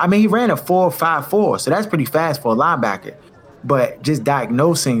 I mean, he ran a 4.54, so that's pretty fast for a linebacker. But just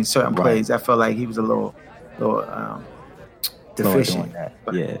diagnosing certain plays, I felt like he was a little deficient.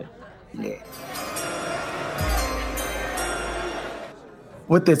 Yeah.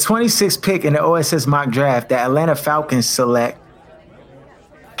 With the 26th pick in the OSS mock draft, the Atlanta Falcons select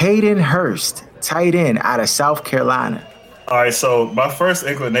Hayden Hurst, tight end out of South Carolina. All right, so my first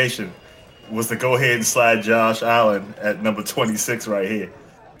inclination was to go ahead and slide Josh Allen at number 26 right here.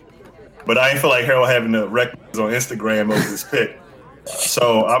 But I didn't feel like Harold having the records on Instagram over this pick.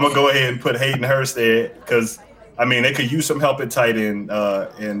 So I'm going to go ahead and put Hayden Hurst there because, I mean, they could use some help at tight end.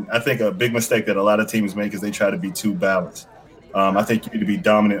 And I think a big mistake that a lot of teams make is they try to be too balanced. I think you need to be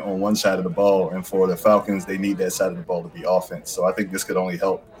dominant on one side of the ball, and for the Falcons, they need that side of the ball to be offense. So I think this could only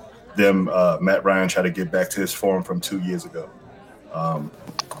help them, Matt Ryan, try to get back to his form from 2 years ago.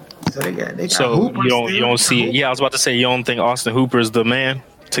 So they got so you don't see. Yeah, I was about to say you don't think Austin Hooper is the man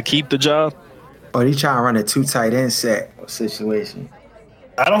to keep the job? Oh, he trying to run a 2 tight end set situation.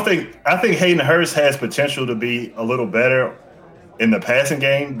 I think Hayden Hurst has potential to be a little better in the passing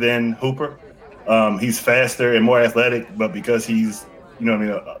game than Hooper. He's faster and more athletic, but because he's,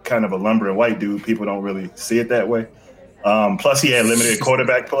 kind of a lumbering white dude, people don't really see it that way. Plus, he had limited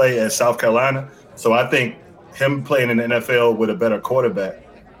quarterback play at South Carolina. So I think him playing in the NFL with a better quarterback,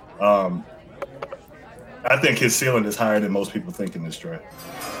 I think his ceiling is higher than most people think in this draft.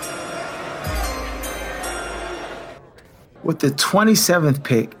 With the 27th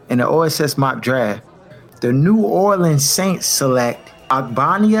pick in the OSS mock draft, the New Orleans Saints select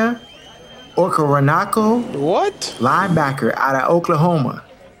Agbania Okaranako, linebacker out of Oklahoma.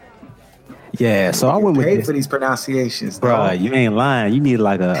 Yeah, so I went with paid for these pronunciations, bro. You ain't lying. You need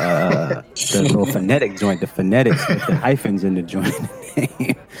like the little phonetic joint, the phonetics with the hyphens in the joint.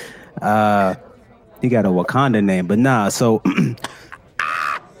 He got a Wakanda name, but nah. So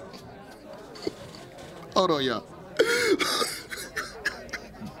hold on, y'all.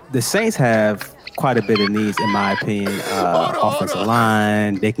 The Saints have quite a bit of needs, in my opinion. Offensive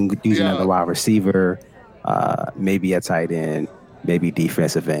line, they can use another wide receiver, maybe a tight end, maybe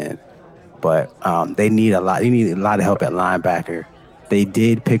defensive end. But they need a lot. They need a lot of help at linebacker. They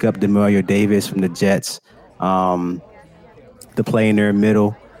did pick up Demario Davis from the Jets to play in their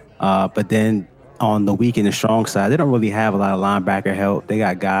middle. But then on the weak and the strong side, they don't really have a lot of linebacker help. They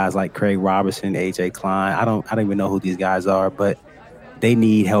got guys like Craig Robertson, AJ Klein. I don't even know who these guys are, but they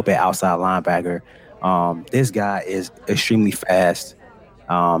need help at outside linebacker. This guy is extremely fast.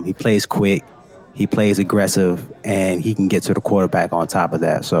 He plays quick. He plays aggressive, and he can get to the quarterback on top of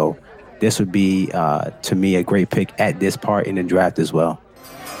that. So this would be, to me, a great pick at this part in the draft as well.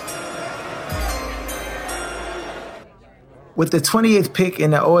 With the 28th pick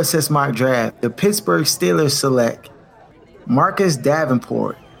in the OSS mock draft, the Pittsburgh Steelers select Marcus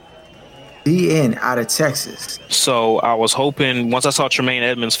Davenport, DN out of Texas. So I was hoping, once I saw Tremaine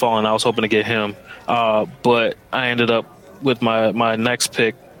Edmonds falling, I was hoping to get him. But I ended up with my next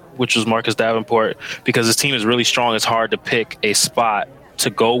pick, which was Marcus Davenport, because his team is really strong. It's hard to pick a spot to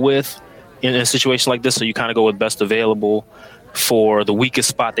go with in a situation like this. So you kind of go with best available for the weakest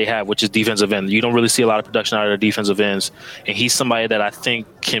spot they have, which is defensive end. You don't really see a lot of production out of the defensive ends, and he's somebody that I think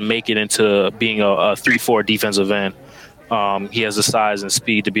can make it into being a 3-4 defensive end. He has the size and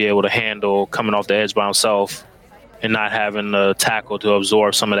speed to be able to handle coming off the edge by himself and not having the tackle to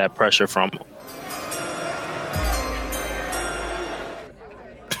absorb some of that pressure from him.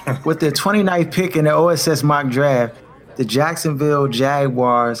 With the 29th pick in the OSS mock draft, the Jacksonville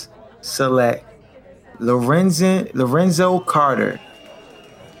Jaguars select Lorenzo Carter,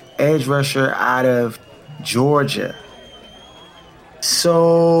 edge rusher out of Georgia.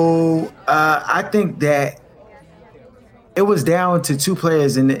 So I think that it was down to two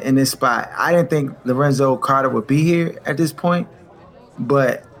players in this spot. I didn't think Lorenzo Carter would be here at this point,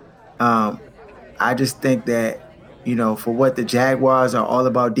 but I just think that, you know, for what the Jaguars are all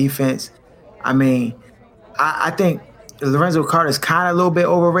about defense, I mean, I think Lorenzo Carter is kind of a little bit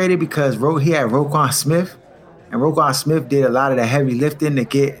overrated because he had Roquan Smith, and Roquan Smith did a lot of the heavy lifting to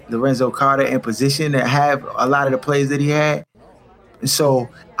get Lorenzo Carter in position to have a lot of the plays that he had. And so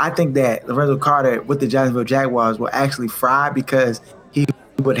I think that Lorenzo Carter with the Jacksonville Jaguars will actually fry because he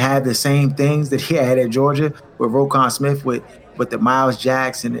would have the same things that he had at Georgia with Roquan Smith, with the Miles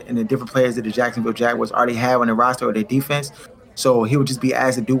Jacks and the different players that the Jacksonville Jaguars already have on the roster or their defense. So he would just be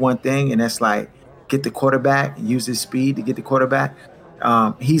asked to do one thing, and that's like get the quarterback, use his speed to get the quarterback.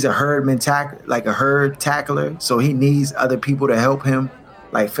 He's a herd tackler, so he needs other people to help him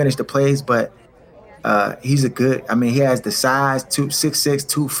like finish the plays. But he has the size, 6'6",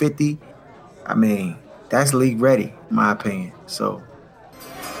 250. I mean, that's league ready, in my opinion. So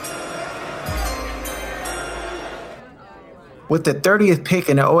with the 30th pick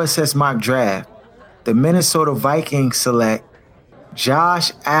in the OSS mock draft, the Minnesota Vikings select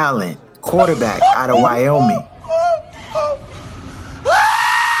Josh Allen, quarterback out of Wyoming.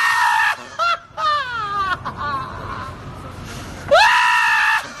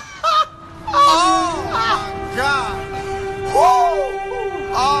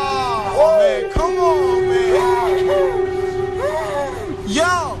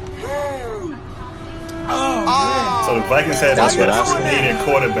 So the Vikings had That's what I said. Canadian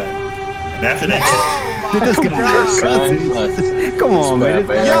quarterback, and after that, Come on, man.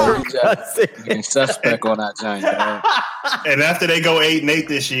 Getting suspect on that giant. and after they go 8-8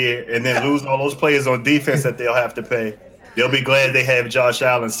 this year, and then lose all those players on defense that they'll have to pay, they'll be glad they have Josh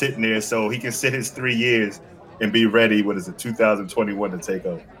Allen sitting there so he can sit his 3 years and be ready. 2021 to take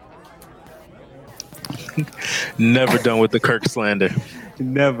over. Never done with the Kirk slander.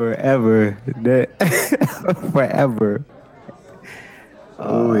 Never, ever. Forever.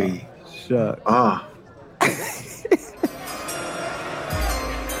 Ooh. Shuck.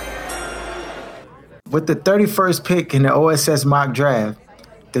 With the 31st pick in the OSS mock draft,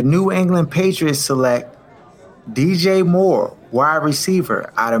 the New England Patriots select DJ Moore, wide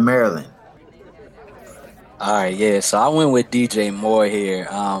receiver out of Maryland. All right, yeah. So I went with DJ Moore here.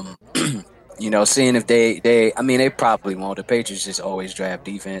 You know, seeing if they probably won't. The Patriots just always draft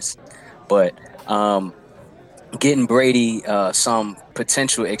defense, but getting Brady some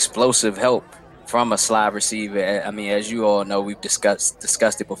potential explosive help from a slot receiver. I mean, as you all know, we've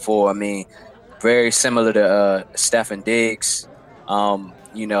discussed it before. I mean, very similar to Stefon Diggs,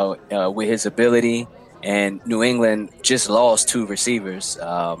 with his ability. And New England just lost two receivers,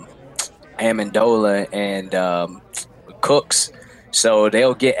 Amendola and Cooks. So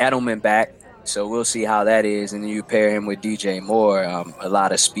they'll get Edelman back. So we'll see how that is. And then you pair him with DJ Moore, a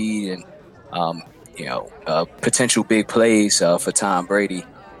lot of speed and, potential big plays for Tom Brady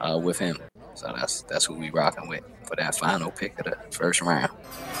with him. So that's what we rocking with for that final pick of the first round.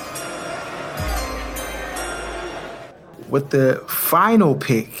 With the final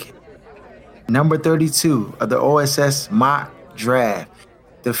pick, number 32 of the OSS mock draft,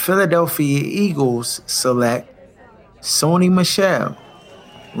 the Philadelphia Eagles select Sony Michel,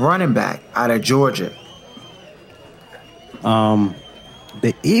 running back out of Georgia.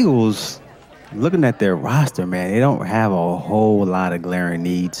 The Eagles, looking at their roster, man, they don't have a whole lot of glaring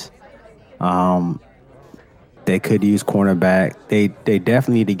needs. They could use cornerback. They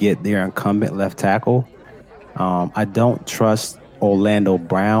definitely need to get their incumbent left tackle. I don't trust Orlando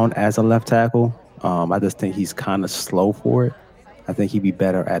Brown as a left tackle. I just think he's kind of slow for it. I think he'd be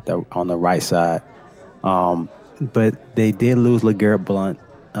better on the right side. But they did lose LeGarrette Blount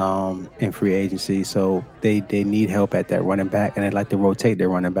in free agency, so they need help at that running back, and they like to rotate their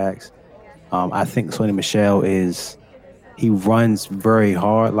running backs. I think Sony Michel he runs very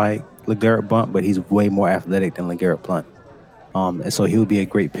hard like LeGarrette Blount, but he's way more athletic than LeGarrette Blount. And so he would be a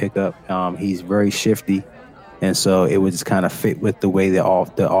great pickup. He's very shifty. And so it would just kind of fit with the way the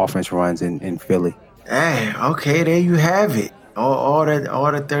offense runs in Philly. Hey, okay, there you have it. All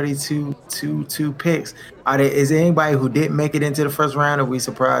the 32 picks. Is there anybody who didn't make it into the first round? Or we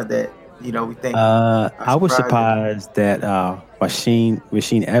surprised that we think? I was surprised that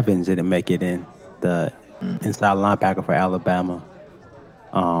Rasheed Evans didn't make it in, the inside linebacker for Alabama,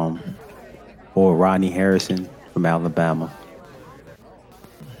 or Rodney Harrison from Alabama.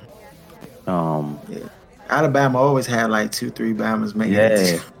 Alabama always had like 2-3 Bamas making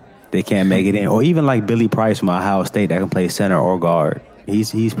it. They can't make it in. Or even like Billy Price from Ohio State that can play center or guard.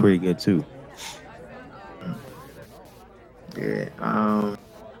 He's pretty good too. Yeah.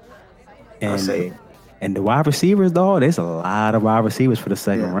 And the wide receivers, though, there's a lot of wide receivers for the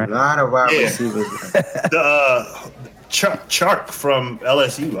second round. A lot of wide receivers. Chark from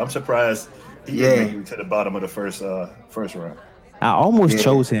LSU. I'm surprised he didn't make it to the bottom of the first round. I almost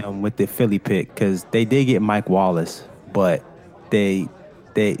chose him with the Philly pick because they did get Mike Wallace, but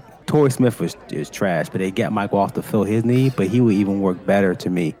Torrey Smith is trash, but they got Mike Wallace to fill his need, but he would even work better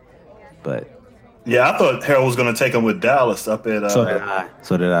to me. But yeah, I thought Harold was going to take him with Dallas up at. So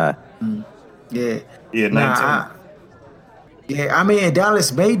did I. Yeah. Yeah, 19. I mean,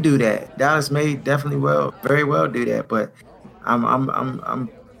 Dallas may do that. Dallas may definitely very well do that, but I'm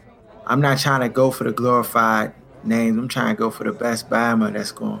not trying to go for the glorified names. I'm trying to go for the best Bama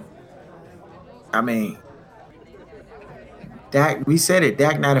that's going. I mean, Dak, we said it.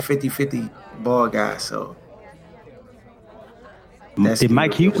 Dak not a 50-50 ball guy, so. Did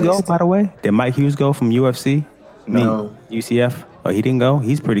Mike Hughes go, by the way? Did Mike Hughes go from UFC? No. UCF? Oh, he didn't go?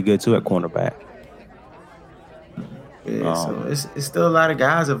 He's pretty good, too, at cornerback. Yeah, so it's still a lot of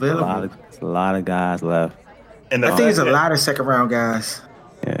guys available. A lot of guys left. And I think it's a lot of second-round guys.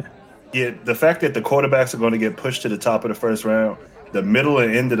 Yeah. Yeah, the fact that the quarterbacks are going to get pushed to the top of the first round, the middle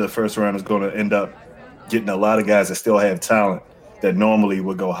and end of the first round is going to end up getting a lot of guys that still have talent that normally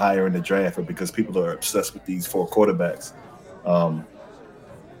would go higher in the draft, but because people are obsessed with these 4 quarterbacks,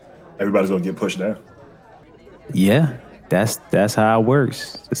 everybody's going to get pushed down. Yeah, that's how it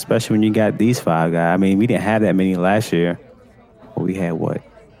works, especially when you got these 5 guys. I mean, we didn't have that many last year. We had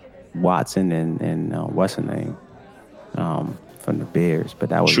Watson and what's her name from the Bears, but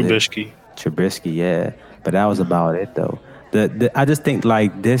that was Trubisky, yeah. But that was about it, though. I just think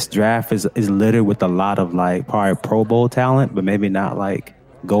like this draft is littered with a lot of like probably Pro Bowl talent, but maybe not like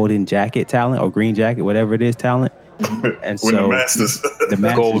golden jacket talent or green jacket, whatever it is, talent. And so the Masters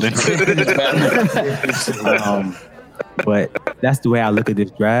golden. But that's the way I look at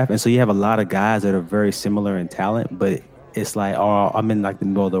this draft. And so you have a lot of guys that are very similar in talent, but it's like, oh, I'm in like the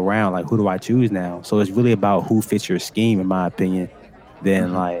middle of the round. Like, who do I choose now? So it's really about who fits your scheme, in my opinion,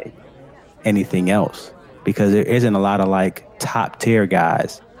 than like anything else. Because there isn't a lot of like top tier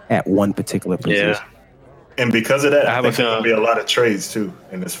guys at one particular position. Yeah. And because of that, I think there's going to be a lot of trades too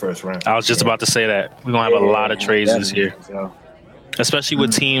in this first round. I was just about to say that. We're going to have a lot of trades this year. Especially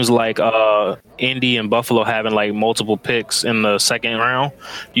with teams like Indy and Buffalo having like multiple picks in the second round.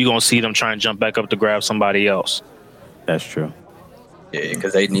 You're going to see them try and jump back up to grab somebody else. That's true. Yeah,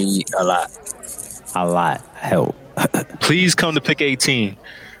 because they need a lot. Help. Please come to pick 18.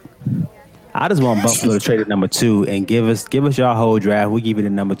 I just want Buffalo to trade at number 2 and give us y'all whole draft. We give you the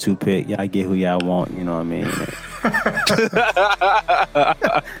number 2 pick. Y'all get who y'all want. You know what I mean?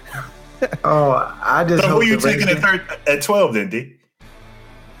 I just. So who you taking at 12 then, D?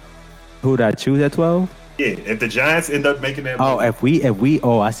 Who did I choose at 12? Yeah, if the Giants end up making that. Oh, if we.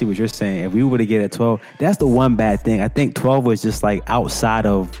 I see what you're saying. If we were to get at 12, that's the one bad thing. I think 12 was just like outside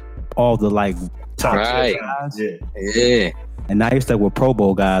of all the like top guys. Yeah. And now you're stuck with Pro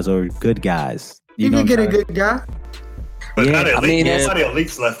Bowl guys or good guys. You can get a good guy. But not the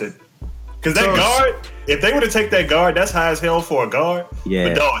elites left it. Because that guard, if they were to take that guard, that's high as hell for a guard. Yeah.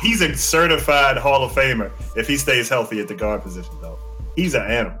 But dog, he's a certified Hall of Famer if he stays healthy at the guard position, though. He's an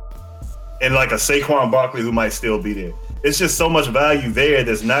animal. And like a Saquon Barkley who might still be there. It's just so much value there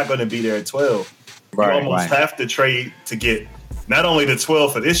that's not going to be there at 12. You almost have to trade to get not only the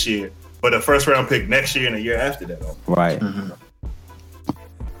 12 for this year, but a first round pick next year and a year after that. Right. Mm-hmm.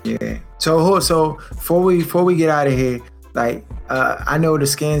 Yeah. So before we get out of here, like I know the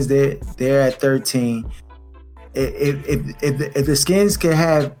Skins they're at 13. If the Skins can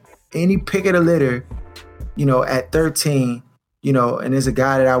have any pick of the litter, at 13, and there's a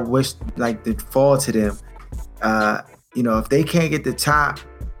guy that I wish like to fall to them. If they can't get the top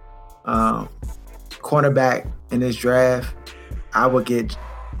cornerback in this draft, I would get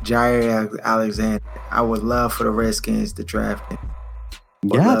Jair Alexander. I would love for the Redskins to draft him.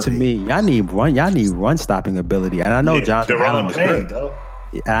 Yeah, to me, y'all need run stopping ability, and I know Jonathan Allen was great.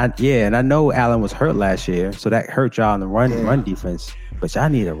 And I know Allen was hurt last year, so that hurt y'all in the run defense. But y'all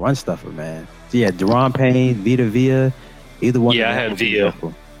need a run stuffer, man. So yeah, Deron Payne, Vita Vea, either one. Yeah, I had Vea.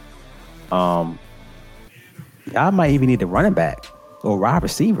 Y'all might even need a running back or wide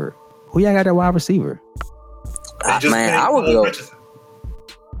receiver. Who y'all got that wide receiver? Man, I would go.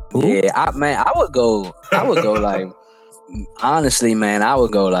 Yeah, I would go like. Honestly, man, I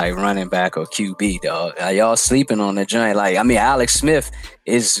would go like running back or QB, dog. Y'all sleeping on the joint. Like, I mean, Alex Smith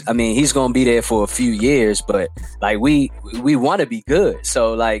he's gonna be there for a few years, but like we want to be good.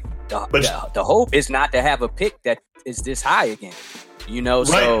 So like the hope is not to have a pick that is this high again. You know,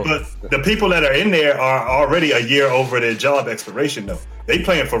 right? So but the people that are in there are already a year over their job expiration, though. They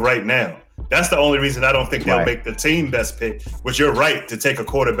playing for right now. That's the only reason I don't think they'll make the team best pick. Which you're right to take a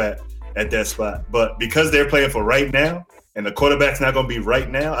quarterback at that spot, but because they're playing for right now. And the quarterback's not going to be right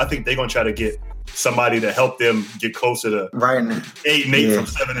now. I think they're going to try to get somebody to help them get closer to right now. 8-8 from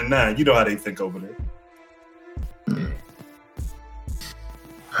 7-9. You know how they think over there.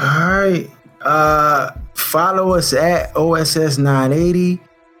 All right. Follow us at OSS980.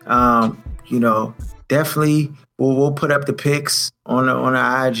 Definitely we'll put up the pics on the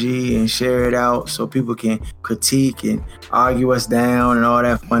IG and share it out so people can critique and argue us down and all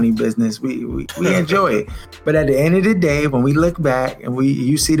that funny business. We enjoy it. But at the end of the day, when we look back and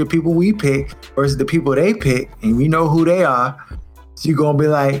you see the people we pick versus the people they pick, and we know who they are, so you're gonna be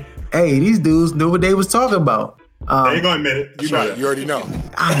like, hey, these dudes knew what they was talking about. They ain't gonna admit it. You know that. You already know.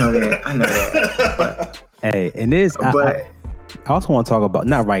 I know that. But, hey, and this I also want to talk about,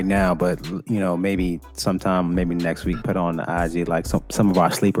 not right now, but maybe sometime, maybe next week, put on the IG like some of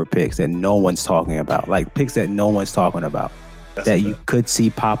our sleeper picks that no one's talking about, like picks that no one's talking about. That you could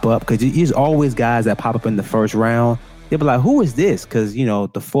see pop up, because there's always guys that pop up in the first round. They'll be like, who is this? Because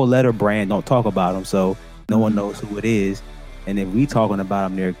the full letter brand don't talk about them, so no one knows who it is. And if we talking about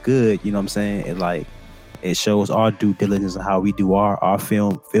them, they're good. You know what I'm saying? It shows our due diligence on how we do our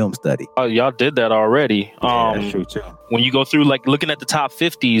film study. Oh, y'all did that already. Yeah, that's true too. When you go through, like, looking at the top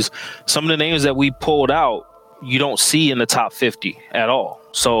 50s, some of the names that we pulled out, you don't see in the top 50 at all.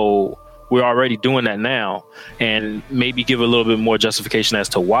 So we're already doing that now, and maybe give a little bit more justification as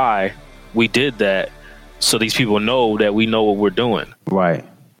to why we did that, so these people know that we know what we're doing. Right.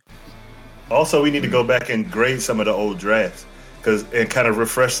 Also, we need to go back and grade some of the old drafts and kind of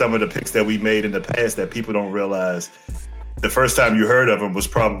refresh some of the picks that we made in the past that people don't realize. The first time you heard of them was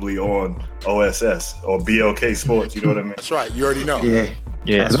probably on OSS or BLK Sports. You know what I mean? That's right. You already know.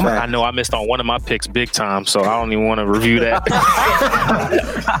 Yeah, I know I missed on one of my picks big time, so I don't even want to review that.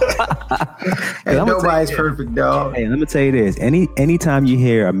 Hey, nobody's perfect, dog. Hey, let me tell you this. Anytime you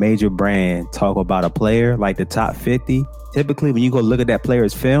hear a major brand talk about a player, like the top 50, typically when you go look at that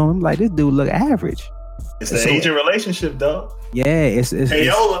player's film, like, this dude look average. It's the agent relationship, dog. Yeah, it's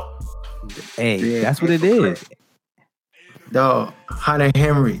Payola. That's what it is. Dog, Hunter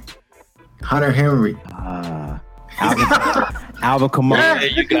Henry. Alvin Kamara. Yeah,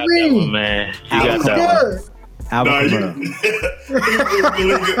 you got that one, man. You got that one. Alvin Kamara.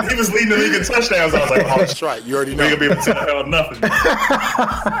 He was leading the league in touchdowns. I was like, oh, that's right. You already know. We're going to be able to tell nothing.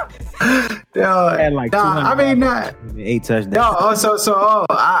 I mean, not 8 touchdowns.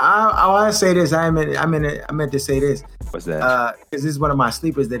 I want to say this. I meant to say this. What's that? Because this is one of my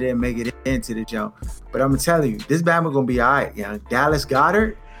sleepers that didn't make it into the jump. But I'm gonna tell you, this Bama gonna be all right. Dallas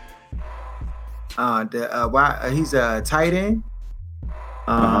Goedert. He's a tight end.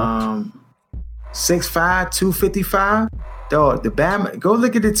 6'5", 255. Dog, the Bama. Go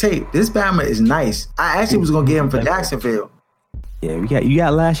look at the tape. This Bama is nice. I actually was gonna get him for Jacksonville. Yeah, you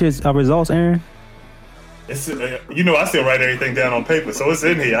got last year's results, Aaron. It's, I still write everything down on paper, so it's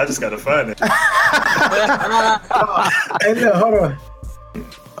in here. I just got to find it. Hey, look, hold on.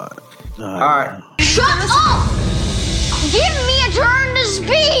 All right. Shut up! Give me a turn to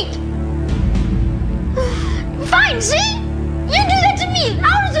speak! Fine, see? You do that to me.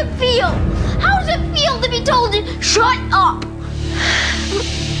 How does it feel? How does it feel to be told to shut up?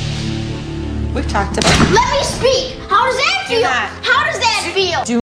 We've talked about it. Let me speak! How does that feel? How does that feel?